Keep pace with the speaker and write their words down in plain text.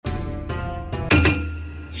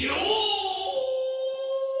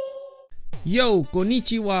Yo,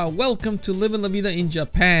 konnichiwa, welcome to Living La Vida in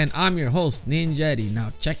Japan. I'm your host, Ninja Eddie. Now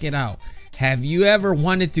check it out. Have you ever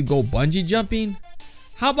wanted to go bungee jumping?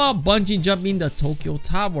 How about bungee jumping the Tokyo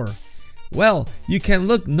Tower? Well, you can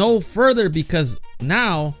look no further because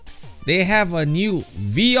now they have a new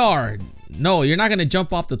VR. No, you're not going to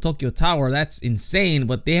jump off the Tokyo Tower. That's insane.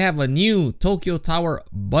 But they have a new Tokyo Tower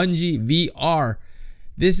Bungee VR.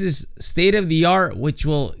 This is state of the art, which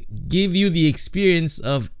will give you the experience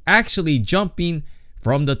of actually jumping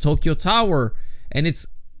from the Tokyo Tower. And it's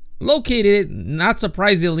located, not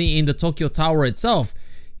surprisingly, in the Tokyo Tower itself.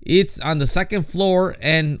 It's on the second floor,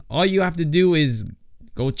 and all you have to do is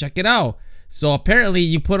go check it out. So apparently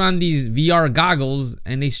you put on these VR goggles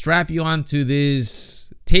and they strap you onto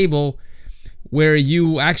this table where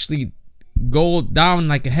you actually go down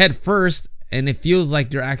like head first, and it feels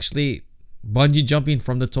like you're actually bungee jumping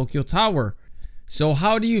from the Tokyo Tower. So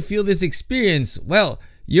how do you feel this experience? Well,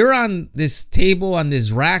 you're on this table, on this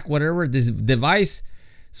rack, whatever, this device.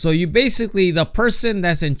 So you basically, the person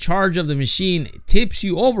that's in charge of the machine tips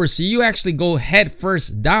you over, so you actually go head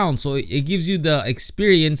first down. So it gives you the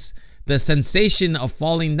experience, the sensation of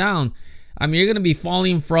falling down. I mean, you're going to be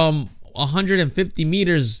falling from 150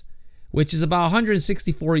 meters, which is about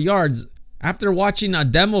 164 yards. After watching a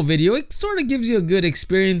demo video, it sort of gives you a good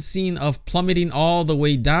experiencing of plummeting all the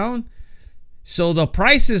way down. So the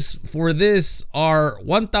prices for this are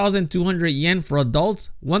 1,200 yen for adults,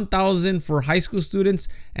 1,000 for high school students,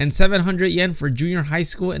 and 700 yen for junior high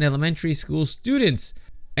school and elementary school students.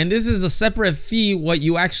 And this is a separate fee what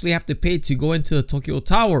you actually have to pay to go into the Tokyo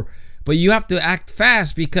Tower. But you have to act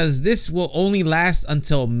fast because this will only last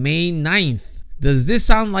until May 9th. Does this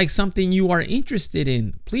sound like something you are interested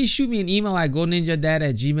in? Please shoot me an email at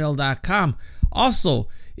goninjadad@gmail.com. Also,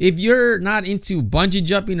 if you're not into bungee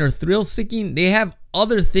jumping or thrill seeking, they have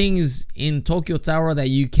other things in Tokyo Tower that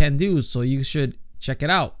you can do, so you should check it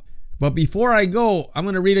out. But before I go, I'm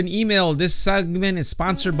going to read an email. This segment is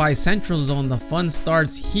sponsored by Central Zone. The fun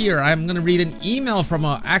starts here. I'm going to read an email from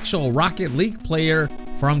an actual Rocket League player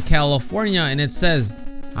from California, and it says,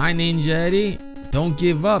 "Hi Ninja Eddie. Don't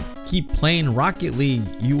give up. Keep playing Rocket League.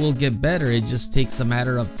 You will get better. It just takes a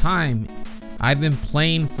matter of time. I've been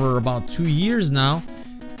playing for about 2 years now,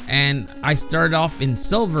 and I started off in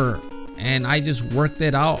silver, and I just worked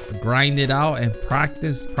it out, grind it out, and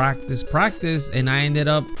practice, and I ended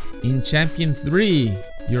up in Champion 3.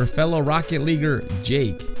 Your fellow Rocket Leaguer,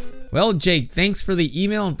 Jake." Well, Jake, thanks for the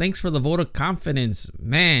email and thanks for the vote of confidence.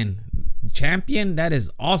 Man, Champion, that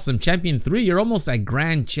is awesome. Champion 3, you're almost a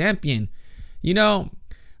Grand Champion. You know,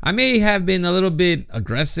 I may have been a little bit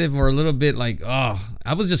aggressive or a little bit like, I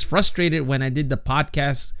was just frustrated when I did the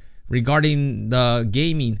podcast regarding the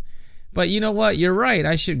gaming. But you know what? You're right.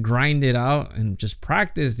 I should grind it out and just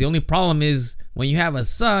practice. The only problem is when you have a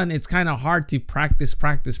son, it's kind of hard to practice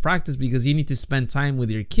because you need to spend time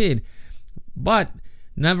with your kid. But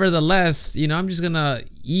nevertheless, I'm just going to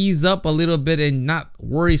ease up a little bit and not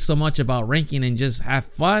worry so much about ranking and just have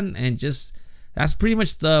fun and just... That's pretty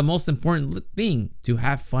much the most important thing, to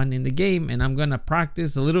have fun in the game. And I'm going to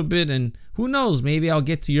practice a little bit, and who knows, maybe I'll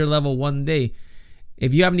get to your level one day.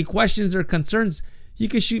 If you have any questions or concerns, you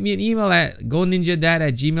can shoot me an email at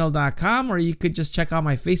goninjadad@gmail.com, or you could just check out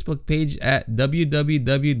my Facebook page at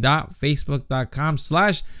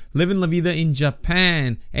www.facebook.com/Living La Vida in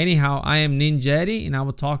Japan. Anyhow, I am Ninja Eddie, and I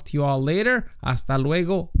will talk to you all later. Hasta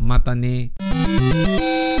luego. Mata ne.